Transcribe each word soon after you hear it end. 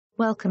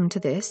Welcome to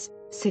this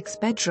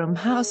 6-bedroom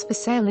house for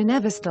sale in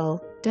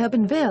Eversdal,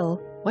 Durbanville,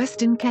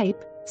 Western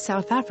Cape,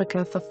 South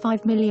Africa for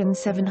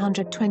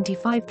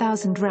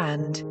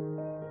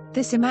R5,725,000.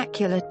 This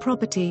immaculate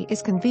property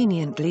is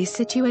conveniently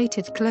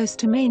situated close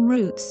to main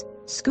routes,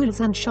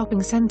 schools and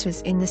shopping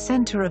centres in the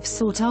centre of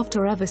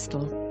sought-after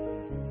Eversdal.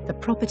 The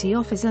property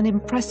offers an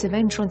impressive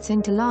entrance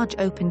into large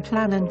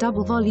open-plan and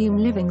double-volume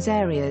living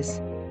areas.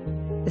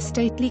 The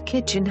stately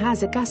kitchen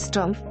has a gas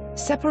stove,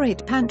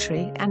 separate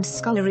pantry and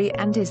scullery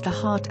and is the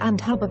heart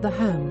and hub of the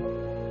home.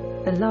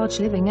 The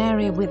large living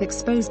area with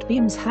exposed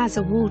beams has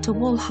a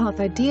wall-to-wall hearth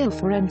ideal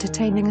for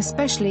entertaining,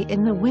 especially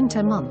in the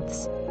winter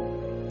months.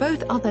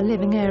 Both other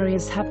living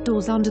areas have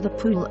doors under the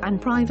pool and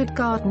private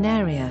garden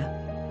area.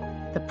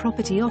 The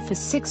property offers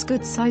 6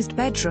 good-sized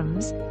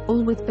bedrooms,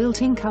 all with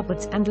built-in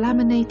cupboards and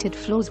laminated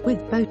floors, with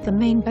both the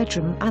main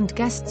bedroom and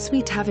guest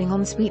suite having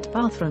ensuite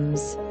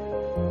bathrooms.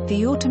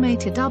 The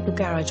automated double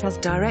garage has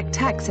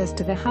direct access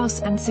to the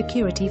house and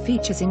security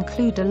features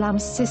include alarm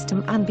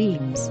system and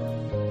beams.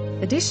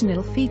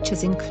 Additional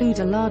features include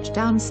a large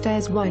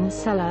downstairs wine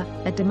cellar,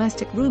 a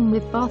domestic room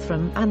with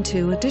bathroom and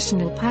 2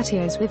 additional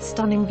patios with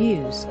stunning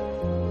views.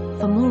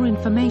 For more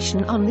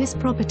information on this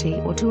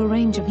property or to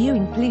arrange a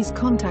viewing, please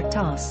contact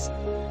us.